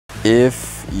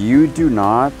If you do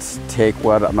not take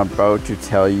what I'm about to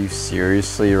tell you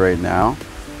seriously right now,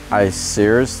 I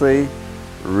seriously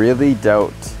really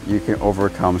doubt you can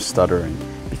overcome stuttering,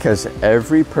 because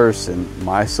every person,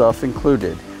 myself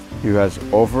included, who has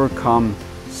overcome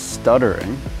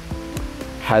stuttering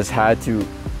has had to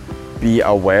be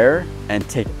aware and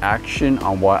take action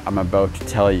on what I'm about to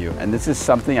tell you. And this is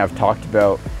something I've talked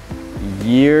about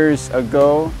years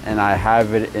ago, and I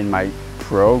have it in my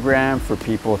program for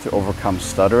people to overcome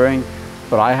stuttering,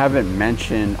 but I haven't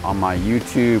mentioned on my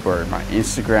YouTube or my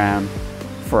Instagram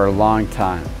for a long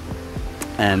time.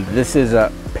 And this is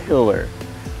a pillar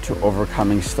to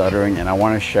overcoming stuttering, and I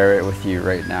want to share it with you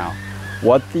right now.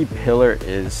 What the pillar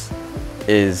is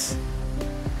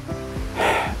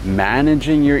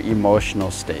managing your emotional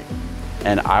state.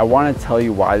 And I want to tell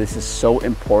you why this is so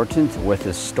important with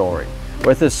this story.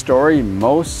 With this story,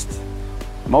 most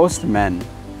men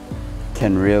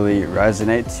can really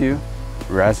resonate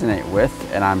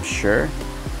with, and I'm sure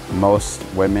most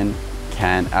women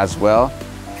can as well.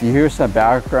 If you hear some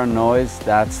background noise,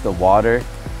 that's the water.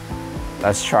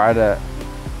 Let's try to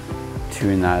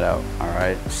tune that out, all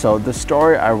right? So the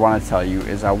story I want to tell you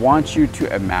is, I want you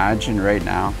to imagine right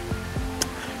now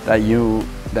that you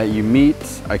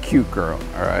meet a cute girl,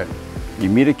 all right? You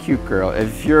meet a cute girl.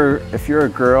 If you're a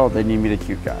girl, then you meet a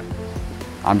cute guy.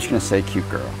 I'm just gonna say cute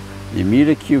girl. You meet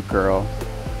a cute girl,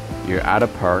 you're at a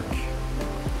park,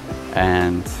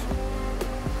 and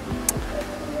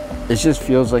it just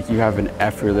feels like you have an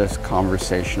effortless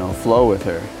conversational flow with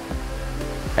her,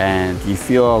 and you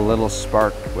feel a little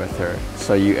spark with her.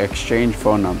 So you exchange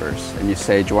phone numbers and you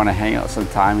say, do you want to hang out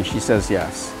sometime? And she says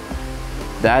yes.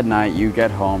 That night you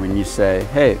get home and you say,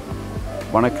 hey,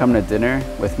 want to come to dinner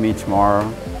with me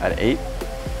tomorrow at 8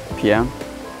 p.m.?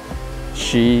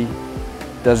 She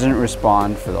doesn't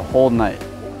respond for the whole night.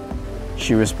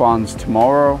 She responds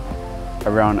tomorrow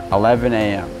around 11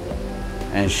 a.m.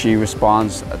 and she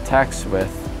responds a text with,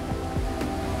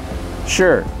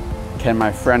 sure, can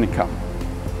my friend come?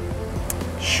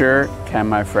 Sure, can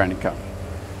my friend come?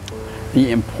 The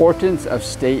importance of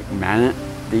state management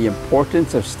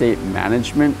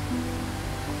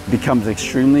becomes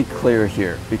extremely clear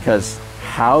here, because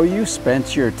how you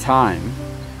spent your time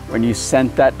when you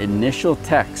sent that initial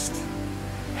text,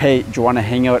 hey, do you want to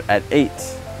hang out at 8,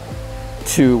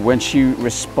 to when she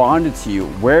responded to you,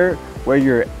 where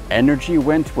your energy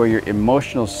went, where your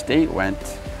emotional state went,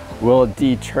 will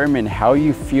determine how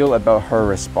you feel about her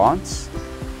response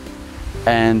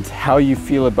and how you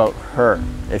feel about her,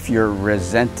 if you're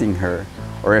resenting her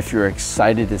or if you're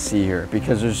excited to see her.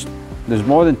 Because there's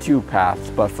more than two paths,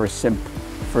 but for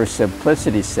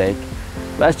simplicity's sake,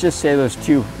 let's just say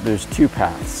there's two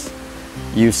paths.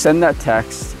 You send that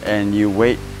text and you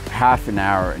wait half an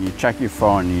hour and you check your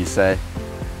phone and you say,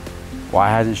 why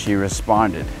hasn't she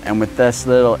responded? And with this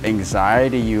little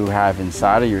anxiety you have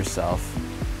inside of yourself,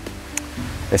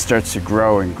 it starts to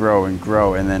grow and grow and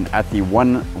grow. And then at the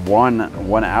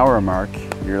one hour mark,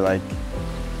 you're like,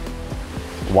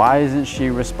 why isn't she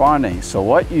responding? So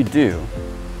what you do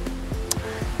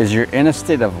is, you're in a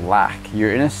state of lack.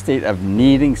 You're in a state of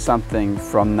needing something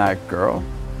from that girl.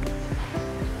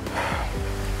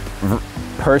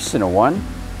 Person one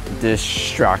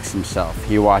distracts himself.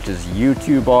 He watches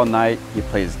YouTube all night. He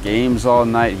plays games all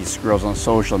night. He scrolls on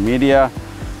social media,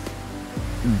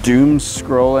 doom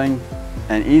scrolling.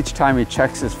 And each time he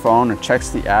checks his phone or checks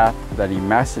the app that he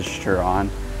messaged her on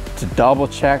to double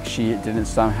check she didn't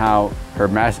somehow, her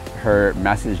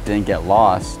message didn't get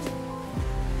lost,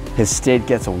 his state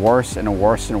gets worse and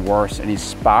worse and worse, and he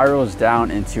spirals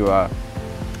down into a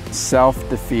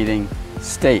self-defeating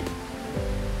state.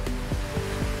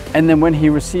 And then when he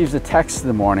receives a text in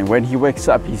the morning, when he wakes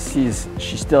up, he sees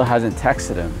she still hasn't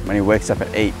texted him when he wakes up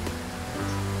at 8.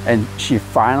 And she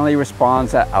finally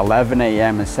responds at 11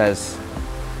 a.m. and says,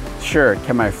 sure,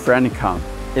 can my friend come?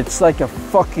 It's like a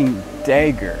fucking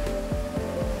dagger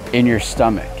in your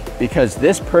stomach, because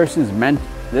this person's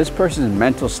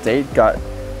mental state got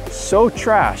so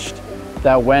trashed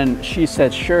that when she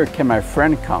said, sure, can my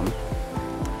friend come,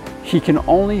 he can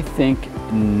only think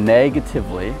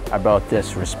negatively about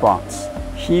this response.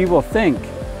 He will think,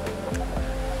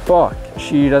 fuck,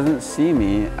 she doesn't see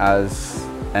me as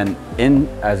an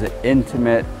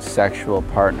intimate sexual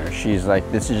partner. She's like,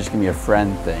 this is just gonna be a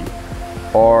friend thing.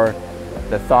 Or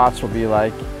the thoughts will be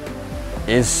like,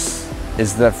 is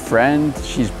the friend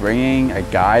she's bringing a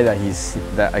guy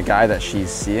that she's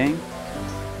seeing?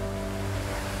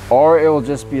 Or it will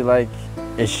just be like,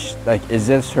 is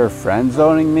this her friend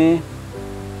zoning me?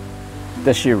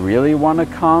 Does she really want to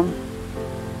come?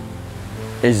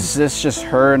 Is this just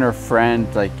her and her friend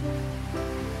like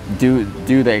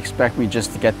Do they expect me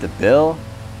just to get the bill?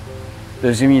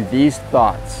 There's gonna be these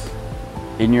thoughts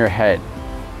in your head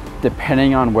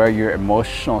depending on where your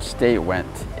emotional state went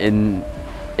in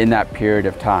that period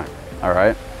of time, all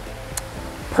right?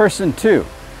 Person 2,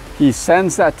 he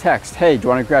sends that text, hey, do you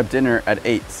wanna grab dinner at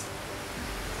 8?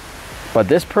 But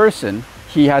this person,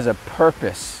 he has a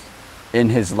purpose in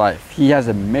his life. He has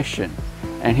a mission,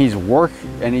 and he's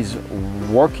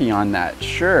working on that.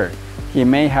 Sure, he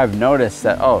may have noticed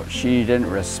that, oh, she didn't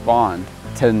respond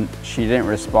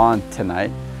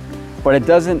tonight, but it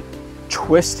doesn't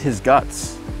twist his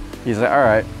guts. He's like, all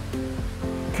right,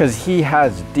 because he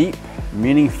has deep,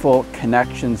 meaningful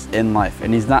connections in life,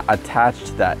 and he's not attached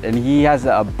to that, and he has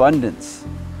an abundance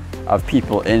of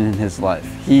people in his life.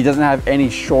 He doesn't have any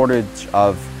shortage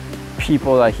of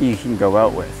people that he can go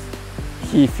out with.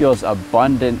 He feels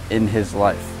abundant in his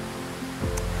life.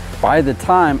 By the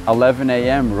time 11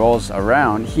 a.m. rolls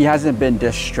around, he hasn't been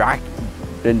distracting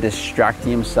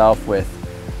himself with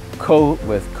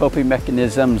coping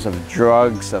mechanisms of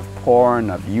drugs, of porn,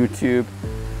 of YouTube,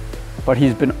 but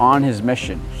he's been on his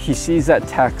mission. He sees that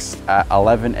text at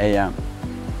 11 a.m.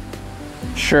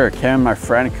 Sure, can my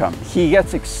friend come? He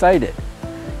gets excited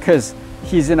because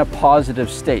he's in a positive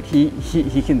state.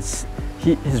 His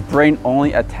brain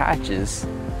only attaches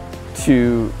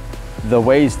to the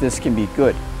ways this can be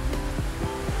good.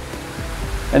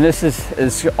 And this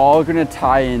is all going to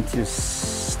tie into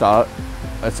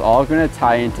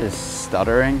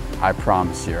stuttering, I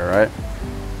promise you, all right?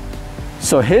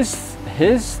 So his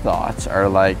thoughts are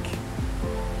like,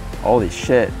 holy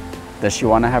shit, does she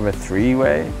want to have a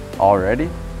 3-way already?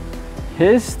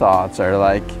 His thoughts are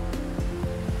like,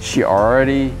 she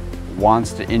already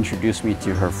wants to introduce me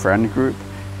to her friend group.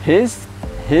 His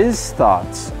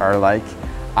thoughts are like,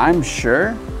 I'm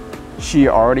sure she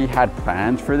already had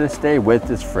plans for this day with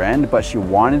this friend, but she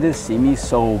wanted to see me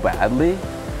so badly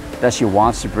that she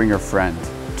wants to bring her friend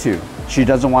too. She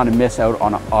doesn't want to miss out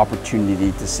on an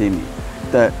opportunity to see me.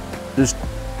 The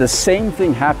same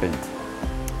thing happened,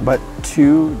 but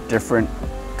 2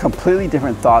 completely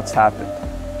different thoughts happened.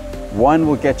 One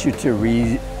will get you to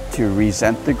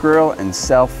resent the girl and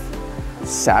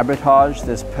self-sabotage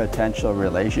this potential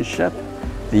relationship.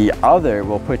 The other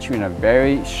will put you in a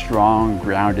very strong,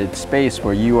 grounded space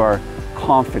where you are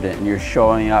confident and you're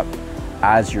showing up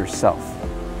as yourself.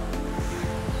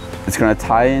 It's going to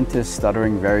tie into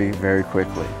stuttering very, very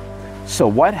quickly. So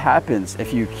what happens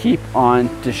if you keep on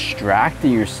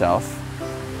distracting yourself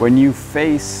when you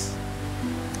face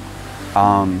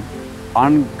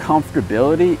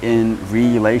uncomfortability in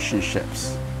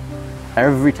relationships?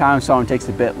 Every time someone takes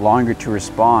a bit longer to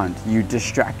respond, you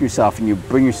distract yourself and you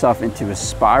bring yourself into a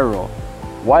spiral.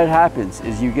 What happens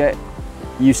is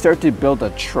you start to build a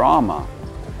trauma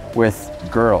with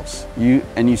girls. You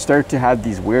start to have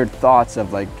these weird thoughts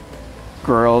of like,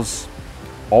 girls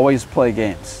always play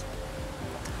games.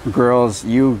 Girls,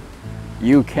 you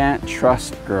can't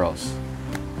trust girls.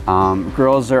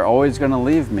 Girls are always gonna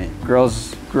leave me.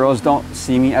 Girls don't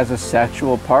see me as a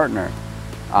sexual partner.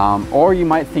 Or you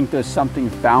might think there's something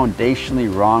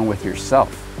foundationally wrong with yourself.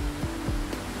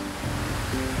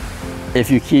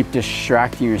 If you keep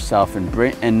distracting yourself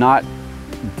and not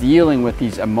dealing with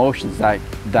these emotions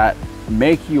that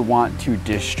make you want to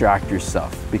distract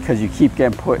yourself because you keep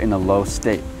getting put in a low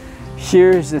state.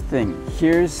 Here's the thing.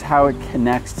 Here's how it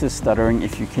connects to stuttering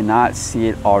if you cannot see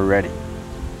it already.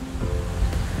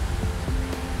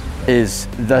 Is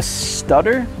the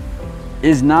stutter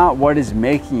is not what is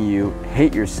making you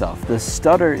hate yourself. The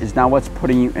stutter is not what's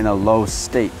putting you in a low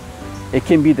state. It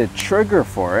can be the trigger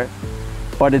for it,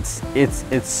 but it's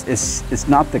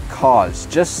not the cause.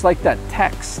 Just like that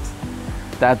text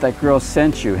that girl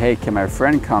sent you, hey, can my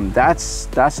friend come? That's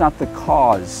not the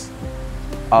cause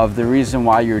of the reason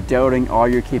why you're doubting all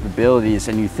your capabilities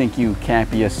and you think you can't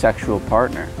be a sexual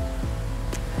partner.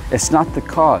 It's not the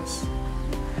cause.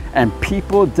 And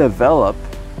people develop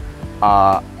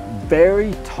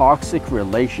very toxic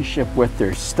relationship with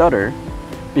their stutter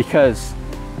because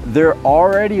they're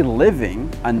already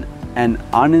living an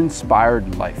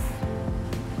uninspired life.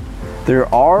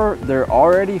 They're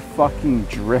already fucking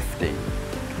drifting.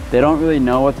 They don't really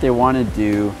know what they want to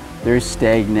do. They're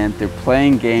stagnant. They're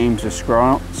playing games. They're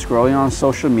scrolling on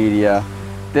social media.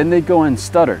 Then they go and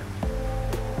stutter.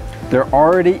 They're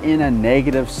already in a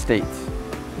negative state,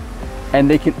 and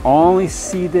they can only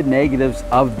see the negatives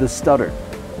of the stutter.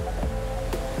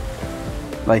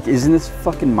 Like, isn't this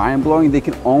fucking mind-blowing? They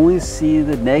can only see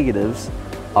the negatives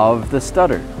of the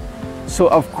stutter. So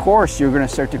of course you're gonna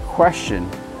start to question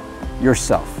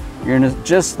yourself. You're gonna,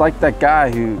 just like that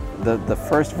guy the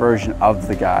first version of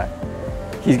the guy.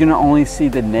 He's gonna only see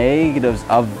the negatives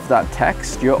of that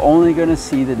text. You're only gonna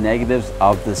see the negatives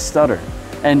of the stutter.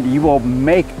 And you will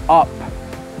make up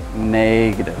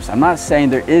negatives. I'm not saying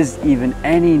there is even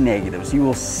any negatives. You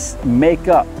will make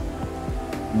up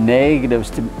negatives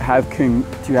to have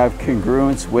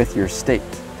congruence with your state.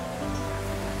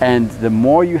 And the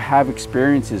more you have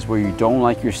experiences where you don't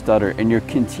like your stutter and you're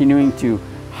continuing to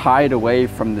hide away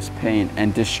from this pain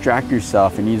and distract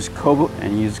yourself and use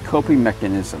coping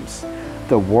mechanisms,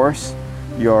 the worse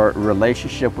your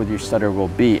relationship with your stutter will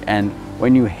be. And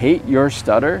when you hate your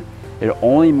stutter, it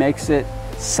only makes it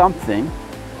something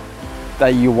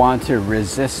that you want to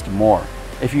resist more.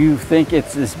 If you think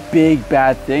it's this big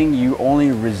bad thing, you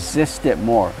only resist it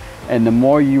more. And the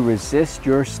more you resist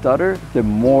your stutter, the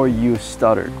more you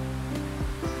stutter.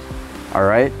 All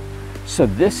right? So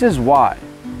this is why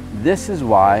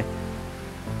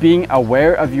being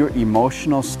aware of your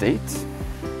emotional state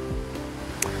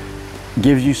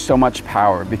gives you so much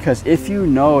power. Because if you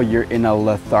know you're in a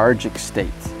lethargic state,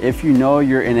 if you know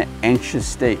you're in an anxious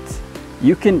state,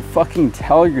 you can fucking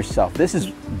tell yourself, this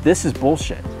is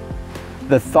bullshit.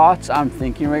 The thoughts I'm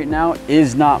thinking right now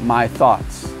is not my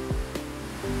thoughts.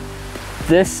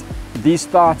 These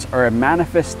thoughts are a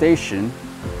manifestation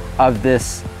of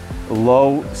this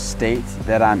low state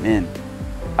that I'm in,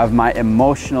 of my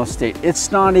emotional state.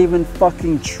 It's not even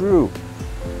fucking true.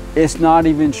 It's not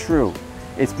even true.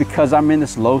 It's because I'm in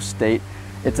this low state.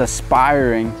 It's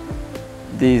aspiring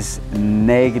these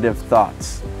negative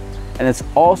thoughts. And it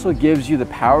also gives you the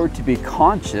power to be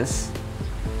conscious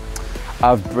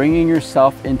of bringing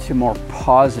yourself into more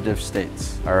positive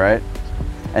states, all right?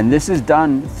 And this is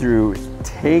done through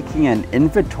taking an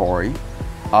inventory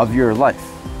of your life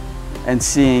and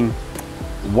seeing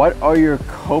what are your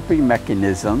coping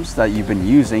mechanisms that you've been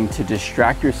using to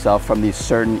distract yourself from these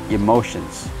certain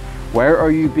emotions. Where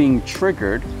are you being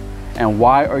triggered and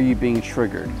why are you being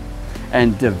triggered?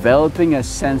 And developing a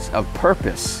sense of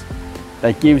purpose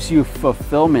that gives you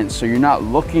fulfillment, so you're not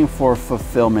looking for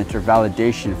fulfillment or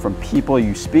validation from people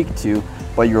you speak to,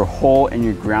 but you're whole and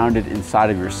you're grounded inside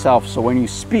of yourself. So when you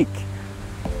speak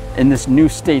in this new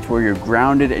state where you're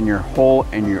grounded and you're whole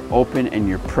and you're open and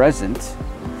you're present,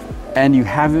 and you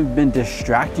haven't been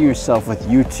distracting yourself with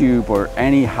YouTube or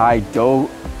any high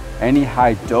dopamine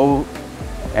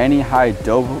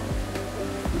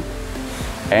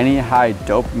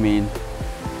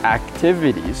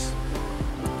activities,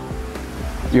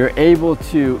 you're able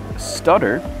to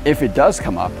stutter if it does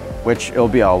come up, which it'll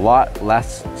be a lot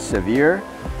less severe.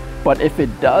 But if it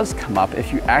does come up,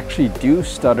 if you actually do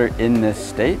stutter in this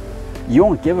state, you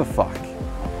won't give a fuck.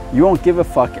 You won't give a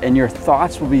fuck, and your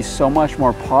thoughts will be so much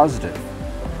more positive.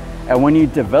 And when you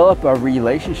develop a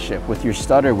relationship with your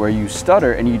stutter where you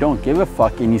stutter and you don't give a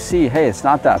fuck and you see, hey, it's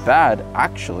not that bad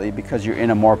actually, because you're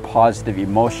in a more positive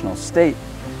emotional state,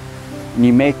 and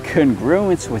you make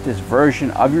congruence with this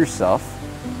version of yourself,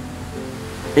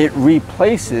 it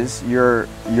replaces your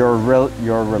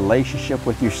relationship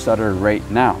with your stutter right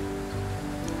now.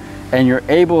 And you're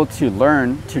able to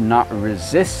learn to not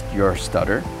resist your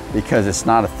stutter, because it's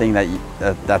not a thing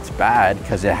that's bad,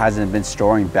 because it hasn't been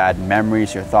storing bad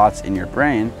memories or thoughts in your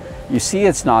brain. You see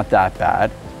it's not that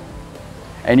bad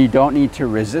and you don't need to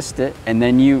resist it, and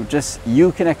then you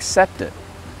can accept it.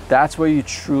 That's where you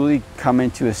truly come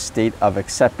into a state of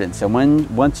acceptance. And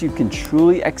once you can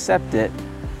truly accept it,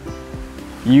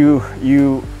 you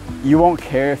won't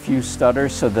care if you stutter,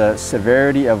 so the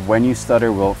severity of when you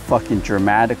stutter will fucking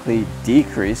dramatically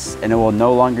decrease, and it will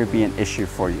no longer be an issue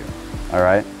for you, all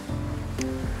right?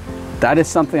 That is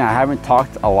something I haven't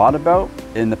talked a lot about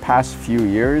in the past few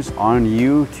years on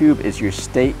YouTube, is your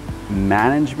state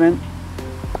management,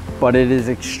 but it is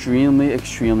extremely,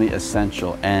 extremely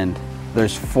essential. And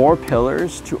there's 4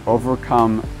 pillars to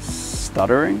overcome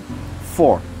stuttering,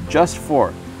 just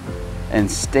 4. And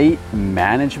state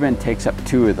management takes up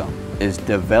 2 of them, is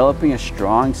developing a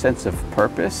strong sense of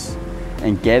purpose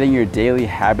and getting your daily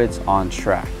habits on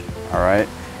track, all right?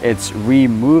 It's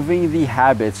removing the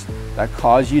habits that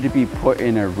cause you to be put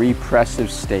in a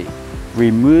repressive state,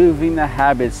 removing the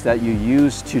habits that you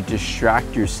use to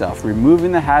distract yourself,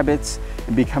 removing the habits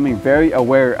and becoming very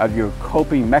aware of your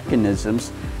coping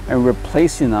mechanisms and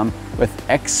replacing them with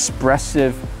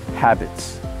expressive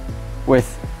habits,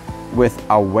 with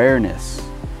awareness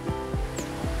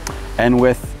and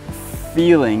with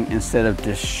feeling instead of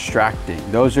distracting.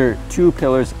 Those are 2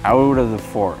 pillars out of the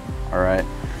 4, all right?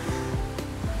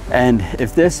 And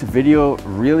if this video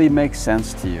really makes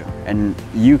sense to you and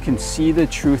you can see the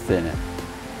truth in it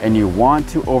and you want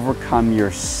to overcome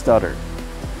your stutter,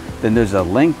 then there's a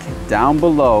link down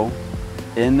below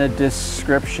in the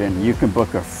description. You can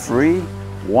book a free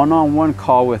one-on-one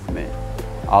call with me.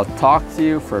 I'll talk to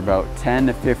you for about 10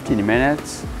 to 15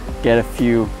 minutes, get a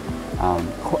few,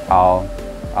 I'll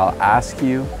ask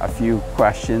you a few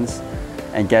questions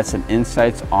and get some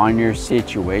insights on your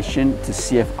situation to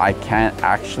see if I can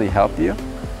actually help you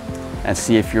and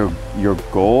see if your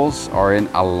goals are in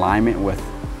alignment with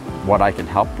what I can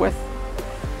help with.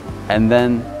 And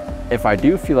then if I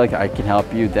do feel like I can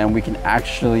help you, then we can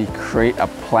actually create a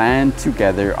plan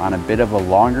together on a bit of a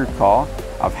longer call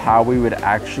of how we would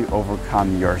actually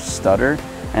overcome your stutter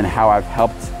and how I've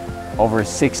helped over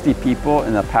 60 people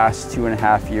in the past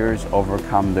 2.5 years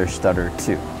overcome their stutter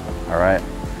too, all right?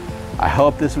 I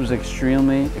hope this was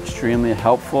extremely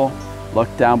helpful.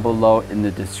 Look down below in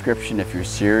the description if you're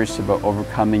serious about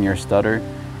overcoming your stutter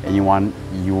and you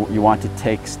want to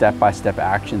take step-by-step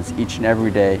actions each and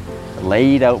every day,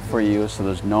 laid out for you so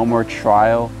there's no more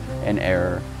trial and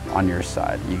error on your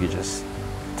side. You can just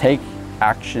take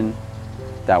action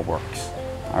that works,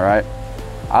 all right?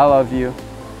 I love you.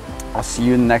 I'll see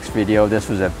you in the next video. This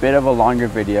was a bit of a longer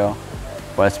video,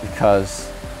 but it's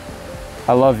because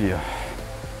I love you.